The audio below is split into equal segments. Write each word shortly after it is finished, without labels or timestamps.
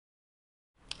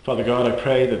Father God, I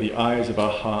pray that the eyes of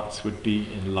our hearts would be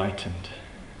enlightened,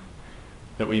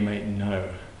 that we may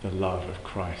know the love of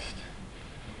Christ,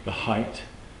 the height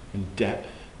and depth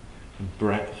and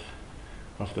breadth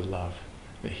of the love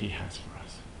that he has for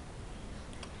us.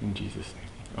 In Jesus'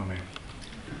 name, amen.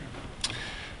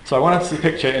 So I want us to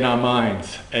picture in our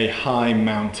minds a high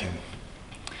mountain.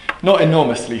 Not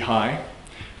enormously high,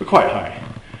 but quite high,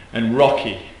 and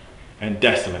rocky and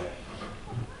desolate,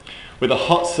 with a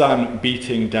hot sun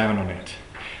beating down on it.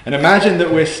 And imagine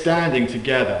that we're standing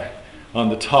together on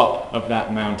the top of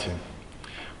that mountain,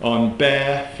 on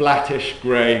bare, flattish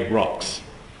grey rocks,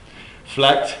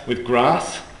 flecked with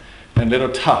grass and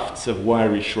little tufts of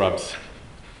wiry shrubs,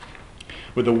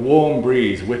 with a warm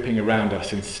breeze whipping around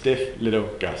us in stiff little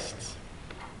gusts.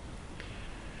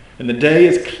 And the day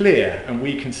is clear and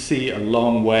we can see a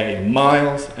long way,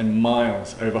 miles and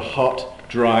miles over hot,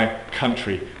 dry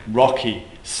country, rocky,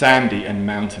 sandy and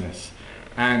mountainous.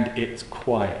 And it's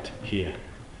quiet here.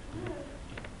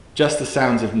 Just the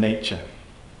sounds of nature.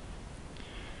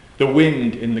 The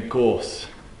wind in the gorse,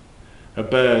 a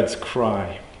bird's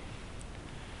cry,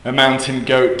 a mountain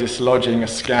goat dislodging a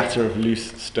scatter of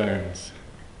loose stones.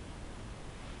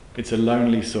 It's a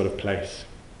lonely sort of place.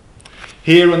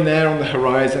 Here and there on the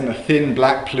horizon are thin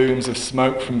black plumes of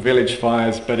smoke from village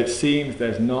fires, but it seems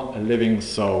there's not a living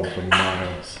soul for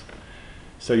miles.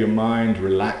 So your mind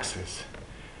relaxes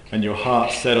and your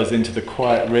heart settles into the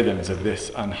quiet rhythms of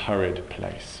this unhurried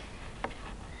place.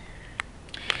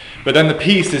 But then the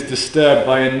peace is disturbed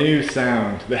by a new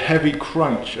sound, the heavy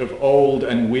crunch of old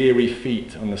and weary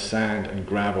feet on the sand and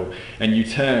gravel, and you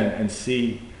turn and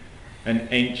see an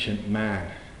ancient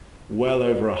man, well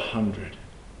over 100,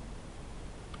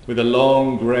 with a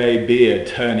long grey beard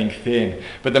turning thin.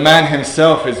 But the man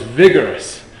himself is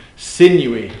vigorous,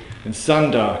 sinewy, and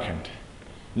sun-darkened,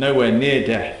 nowhere near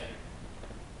death.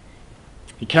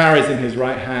 He carries in his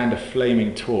right hand a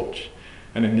flaming torch,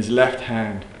 and in his left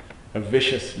hand a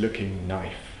vicious-looking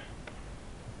knife.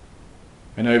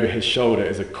 And over his shoulder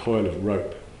is a coil of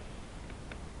rope.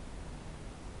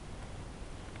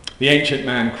 The ancient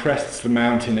man crests the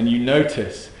mountain, and you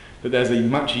notice that there's a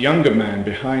much younger man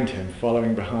behind him,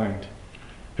 following behind,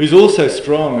 who's also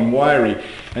strong and wiry,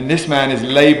 and this man is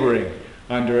labouring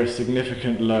under a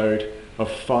significant load of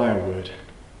firewood.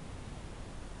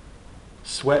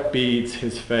 Sweat beads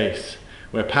his face,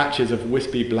 where patches of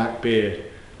wispy black beard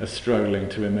are struggling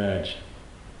to emerge.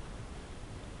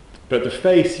 But the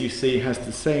face, you see, has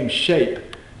the same shape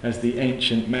as the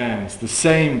ancient man's. The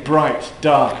same bright,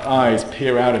 dark eyes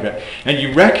peer out of it, and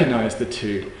you recognize the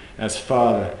two as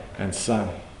father and son.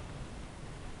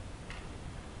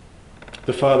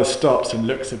 The father stops and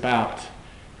looks about,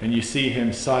 and you see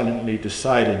him silently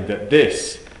deciding that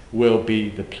this will be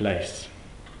the place.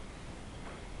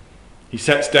 He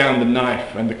sets down the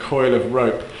knife and the coil of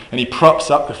rope, and he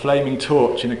props up the flaming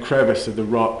torch in a crevice of the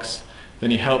rocks.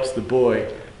 Then he helps the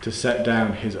boy to set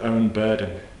down his own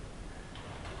burden.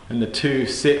 And the two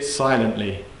sit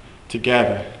silently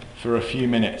together for a few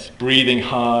minutes, breathing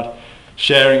hard,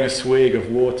 sharing a swig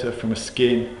of water from a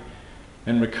skin,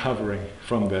 and recovering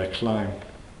from their climb.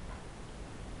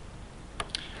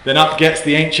 Then up gets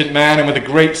the ancient man, and with a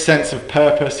great sense of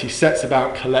purpose, he sets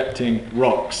about collecting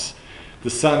rocks. The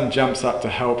son jumps up to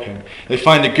help him. They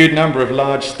find a good number of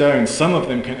large stones. Some of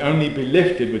them can only be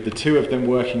lifted with the two of them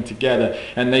working together,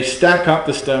 and they stack up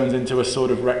the stones into a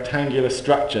sort of rectangular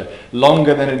structure,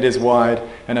 longer than it is wide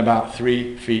and about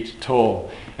 3 feet tall.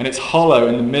 And it's hollow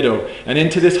in the middle, and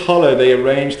into this hollow they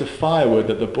arrange the firewood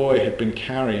that the boy had been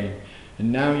carrying.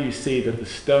 And now you see that the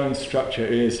stone structure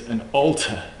is an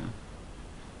altar.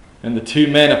 And the two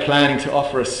men are planning to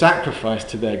offer a sacrifice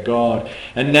to their God.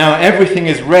 And now everything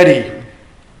is ready,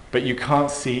 but you can't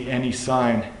see any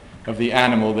sign of the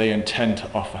animal they intend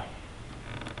to offer.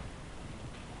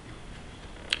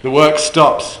 The work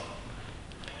stops,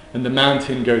 and the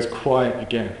mountain goes quiet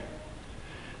again.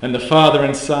 And the father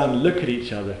and son look at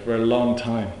each other for a long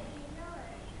time.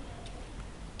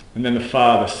 And then the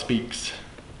father speaks.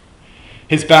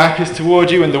 His back is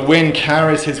toward you, and the wind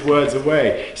carries his words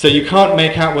away. So you can't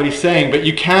make out what he's saying, but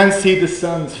you can see the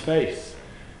son's face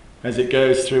as it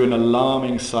goes through an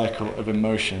alarming cycle of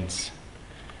emotions.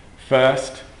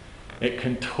 First, it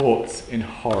contorts in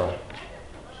horror.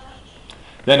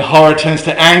 Then horror turns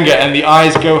to anger, and the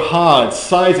eyes go hard,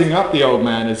 sizing up the old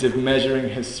man as if measuring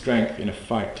his strength in a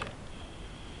fight.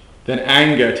 Then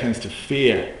anger turns to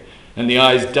fear, and the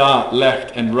eyes dart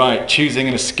left and right, choosing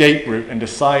an escape route and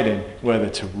deciding whether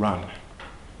to run.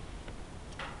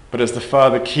 But as the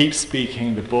father keeps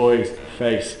speaking, the boy's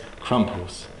face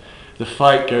crumples. The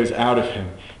fight goes out of him.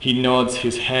 He nods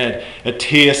his head. A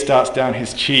tear starts down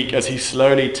his cheek as he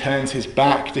slowly turns his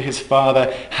back to his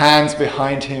father, hands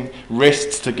behind him,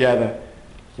 wrists together,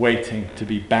 waiting to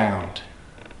be bound.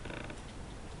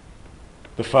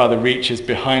 The father reaches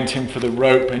behind him for the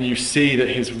rope, and you see that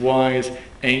his wise,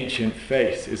 ancient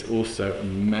face is also a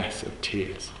mess of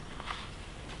tears.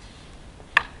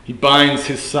 He binds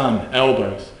his son,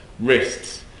 elbows,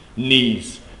 wrists,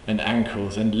 knees, and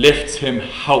ankles, and lifts him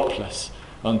helpless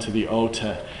onto the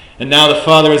altar. And now the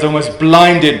father is almost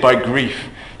blinded by grief,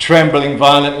 trembling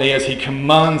violently as he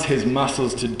commands his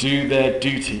muscles to do their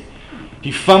duty.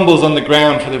 He fumbles on the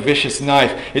ground for the vicious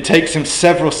knife. It takes him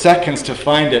several seconds to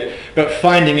find it, but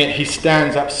finding it, he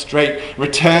stands up straight,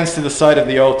 returns to the side of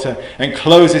the altar, and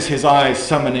closes his eyes,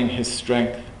 summoning his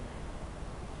strength.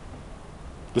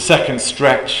 The seconds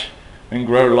stretch and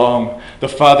grow long. The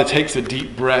father takes a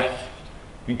deep breath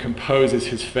and composes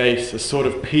his face. A sort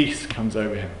of peace comes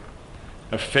over him,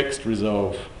 a fixed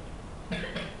resolve.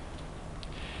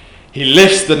 He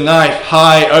lifts the knife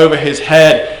high over his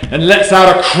head and lets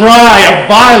out a cry of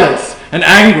violence and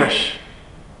anguish.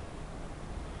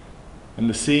 And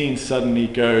the scene suddenly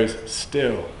goes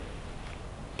still.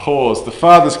 Pause. The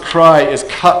father's cry is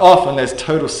cut off and there's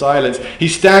total silence. He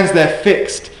stands there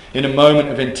fixed in a moment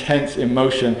of intense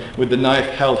emotion with the knife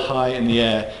held high in the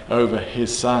air over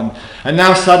his son. And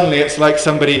now suddenly it's like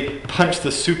somebody punched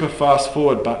the super fast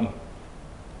forward button.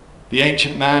 The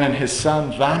ancient man and his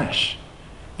son vanish.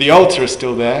 The altar is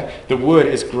still there. The wood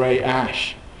is grey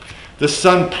ash. The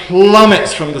sun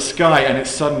plummets from the sky and it's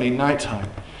suddenly nighttime.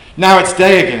 Now it's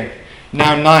day again.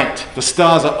 Now night. The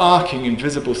stars are arcing in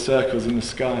visible circles in the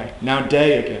sky. Now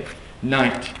day again.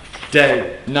 Night.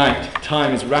 Day. Night.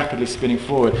 Time is rapidly spinning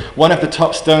forward. One of the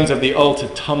top stones of the altar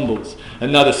tumbles.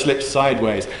 Another slips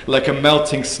sideways. Like a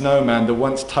melting snowman, the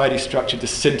once tidy structure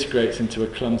disintegrates into a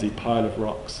clumsy pile of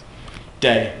rocks.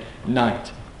 Day.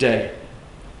 Night. Day.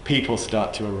 People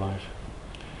start to arrive.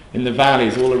 In the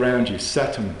valleys all around you,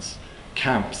 settlements,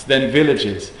 camps, then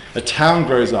villages. A town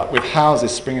grows up with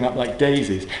houses springing up like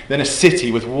daisies, then a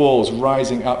city with walls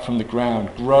rising up from the ground,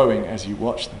 growing as you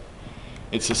watch them.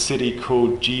 It's a city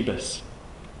called Jebus.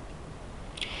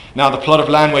 Now the plot of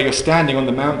land where you're standing on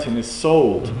the mountain is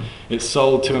sold. It's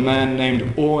sold to a man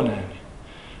named Ornan.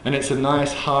 And it's a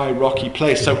nice, high, rocky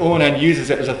place. So Ornan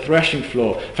uses it as a threshing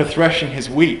floor for threshing his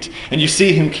wheat. And you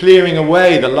see him clearing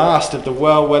away the last of the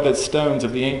well-weathered stones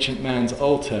of the ancient man's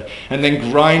altar, and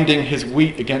then grinding his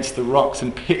wheat against the rocks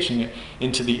and pitching it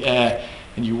into the air.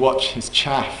 And you watch his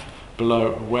chaff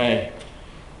blow away.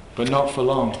 But not for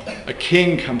long. A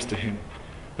king comes to him,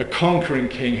 a conquering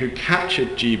king who captured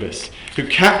Jebus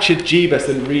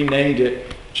and renamed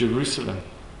it Jerusalem.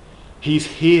 He's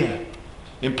here.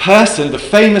 In person, the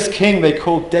famous king they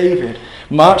called David,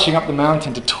 marching up the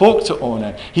mountain to talk to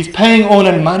Ornan. He's paying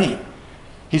Ornan money.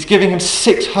 He's giving him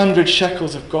 600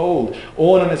 shekels of gold.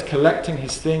 Ornan is collecting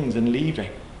his things and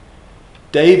leaving.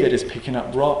 David is picking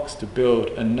up rocks to build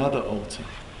another altar.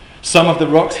 Some of the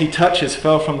rocks he touches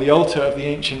fell from the altar of the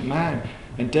ancient man,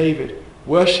 and David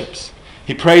worships.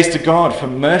 He prays to God for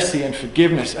mercy and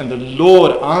forgiveness, and the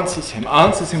Lord answers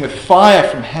him with fire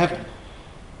from heaven.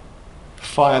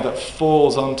 Fire that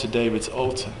falls onto David's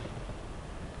altar.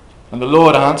 And the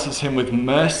Lord answers him with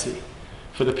mercy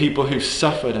for the people who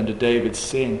suffered under David's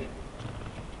sin.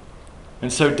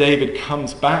 And so David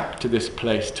comes back to this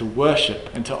place to worship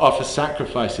and to offer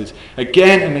sacrifices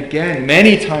again and again.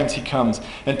 Many times he comes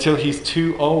until he's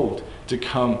too old to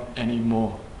come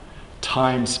anymore.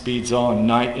 Time speeds on,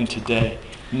 night into day.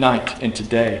 Night into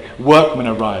day. Workmen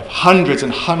arrive, hundreds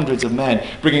and hundreds of men,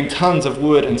 bringing tons of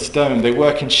wood and stone. They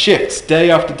work in shifts,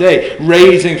 day after day,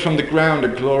 raising from the ground a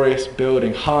glorious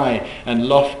building, high and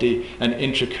lofty and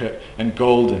intricate and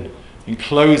golden,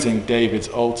 enclosing David's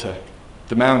altar.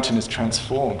 The mountain is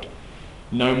transformed.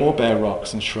 No more bare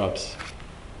rocks and shrubs.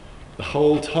 The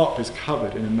whole top is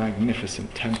covered in a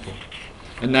magnificent temple.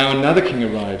 And now another king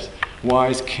arrives,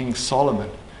 wise King Solomon,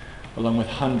 along with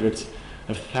hundreds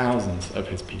of thousands of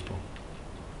his people.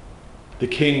 The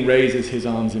king raises his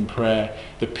arms in prayer.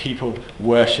 The people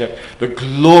worship. The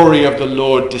glory of the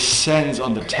Lord descends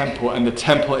on the temple, and the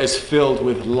temple is filled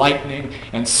with lightning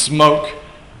and smoke.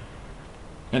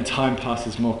 And time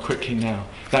passes more quickly now.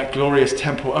 That glorious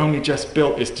temple, only just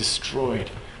built, is destroyed,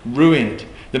 ruined.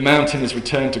 The mountain is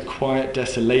returned to quiet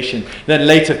desolation. Then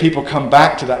later people come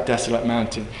back to that desolate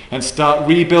mountain and start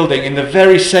rebuilding in the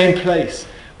very same place,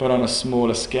 but on a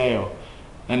smaller scale.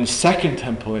 And the second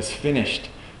temple is finished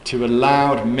to a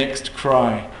loud mixed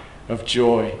cry of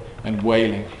joy and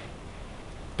wailing.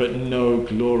 But no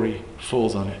glory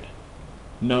falls on it.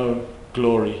 No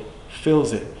glory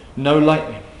fills it. No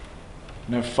lightning.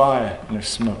 no fire, no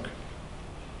smoke.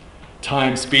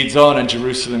 Time speeds on and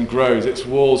Jerusalem grows. Its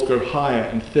walls grow higher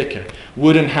and thicker.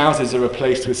 Wooden houses are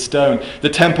replaced with stone. The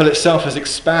temple itself has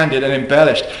expanded and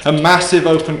embellished. A massive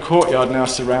open courtyard now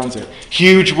surrounds it.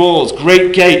 Huge walls,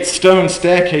 great gates, stone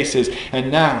staircases.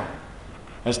 And now,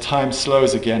 as time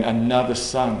slows again, another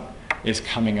son is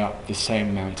coming up the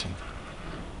same mountain,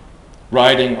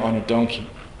 riding on a donkey,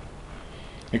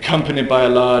 accompanied by a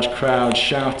large crowd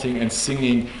shouting and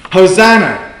singing,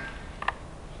 "Hosanna!"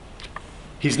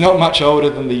 He's not much older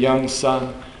than the young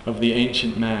son of the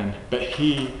ancient man, but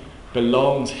he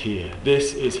belongs here.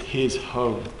 This is his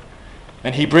home.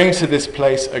 And he brings to this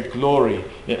place a glory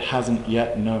it hasn't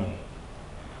yet known.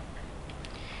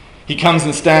 He comes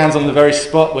and stands on the very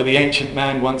spot where the ancient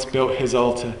man once built his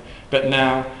altar, but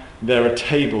now there are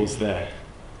tables there,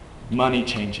 money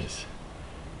changers,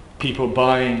 people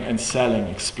buying and selling,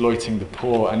 exploiting the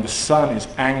poor, and the son is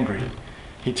angry.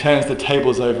 He turns the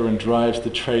tables over and drives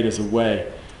the traders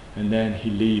away, and then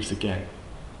he leaves again.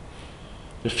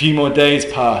 A few more days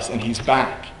pass and he's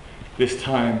back, this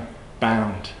time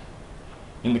bound,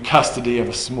 in the custody of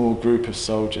a small group of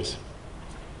soldiers.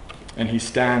 And he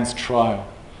stands trial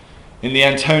in the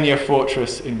Antonia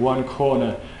fortress in one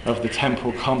corner of the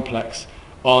temple complex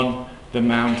on the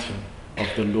mountain of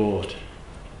the Lord.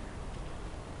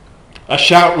 A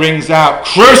shout rings out,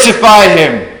 "Crucify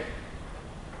him!"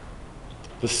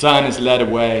 The son is led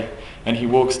away, and he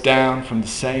walks down from the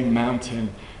same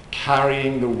mountain,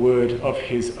 carrying the wood of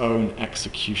his own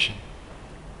execution,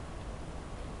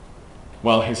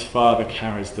 while his father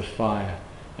carries the fire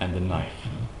and the knife.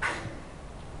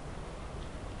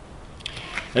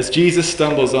 As Jesus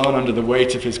stumbles on under the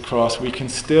weight of his cross, we can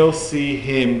still see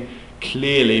him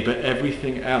clearly, but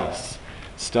everything else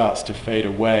starts to fade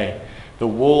away. The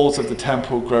walls of the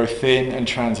temple grow thin and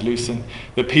translucent.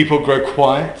 The people grow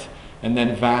quiet and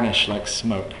then vanish like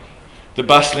smoke. The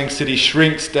bustling city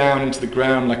shrinks down into the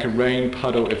ground like a rain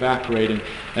puddle evaporating,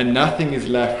 and nothing is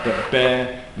left but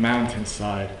bare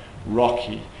mountainside,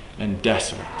 rocky and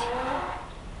desolate.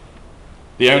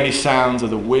 The only sounds are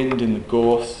the wind in the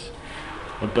gorse,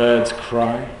 a bird's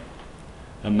cry,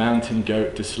 a mountain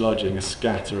goat dislodging a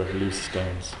scatter of loose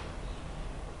stones.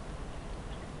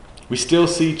 We still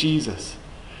see Jesus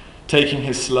taking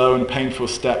his slow and painful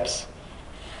steps,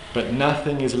 but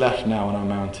nothing is left now on our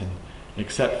mountain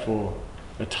except for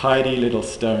a tidy little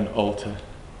stone altar,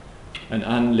 an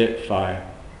unlit fire,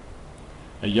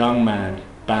 a young man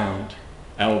bound,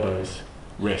 elbows,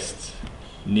 wrists,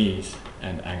 knees,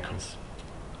 and ankles,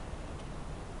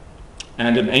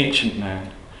 and an ancient man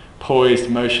poised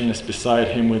motionless beside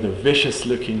him with a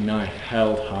vicious-looking knife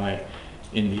held high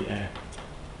in the air.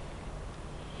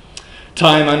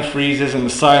 Time unfreezes and the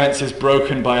silence is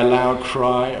broken by a loud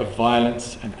cry of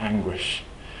violence and anguish.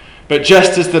 But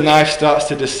just as the knife starts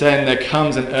to descend, there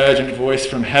comes an urgent voice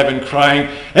from heaven crying,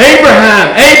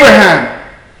 "Abraham! Abraham!"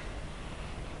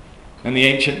 And the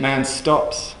ancient man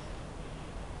stops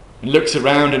and looks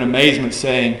around in amazement,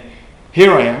 saying,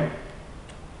 "Here I am."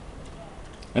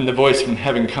 And the voice from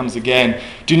heaven comes again,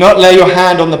 "Do not lay your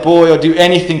hand on the boy or do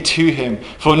anything to him,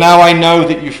 for now I know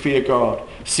that you fear God,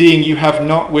 seeing you have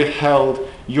not withheld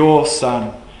your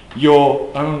son, your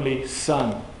only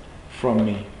son, from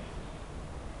me."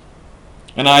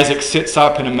 And Isaac sits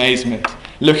up in amazement,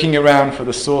 looking around for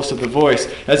the source of the voice,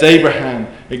 as Abraham,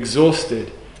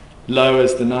 exhausted,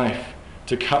 lowers the knife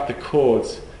to cut the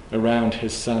cords around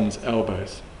his son's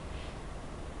elbows.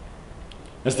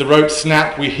 As the ropes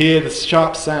snap, we hear the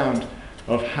sharp sound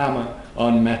of hammer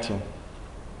on metal,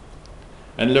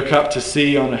 and look up to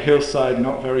see on a hillside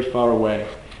not very far away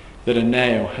that a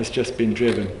nail has just been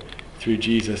driven through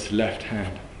Jesus' left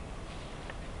hand.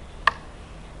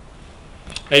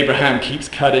 Abraham keeps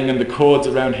cutting, and the cords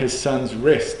around his son's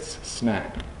wrists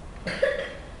snap,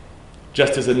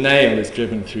 just as a nail is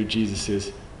driven through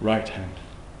Jesus' right hand.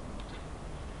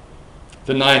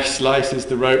 The knife slices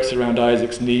the ropes around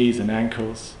Isaac's knees and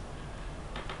ankles,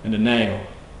 and a nail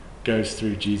goes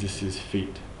through Jesus'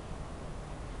 feet.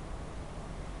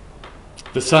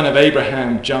 The son of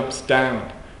Abraham jumps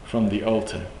down from the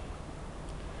altar,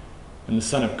 and the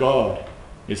Son of God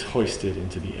is hoisted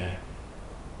into the air.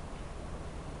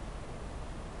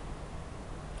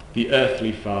 The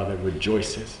earthly Father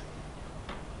rejoices,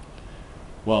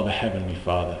 while the heavenly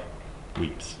Father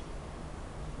weeps.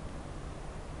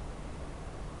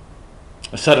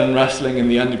 A sudden rustling in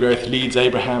the undergrowth leads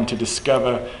Abraham to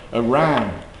discover a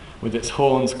ram with its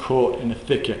horns caught in a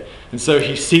thicket. And so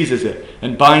he seizes it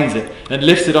and binds it and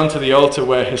lifts it onto the altar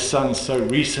where his son so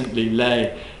recently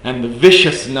lay. And the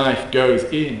vicious knife goes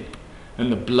in,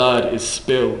 and the blood is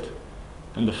spilled,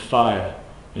 and the fire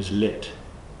is lit.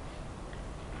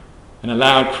 and a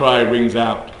loud cry rings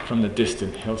out from the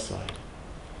distant hillside.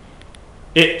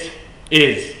 It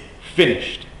is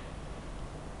finished.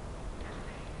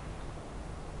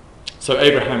 So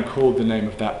Abraham called the name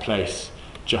of that place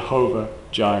Jehovah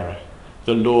Jireh,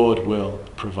 the Lord will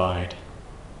provide.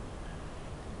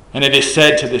 And it is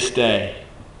said to this day,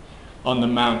 on the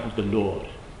mount of the Lord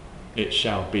it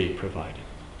shall be provided.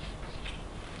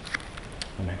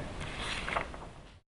 Amen.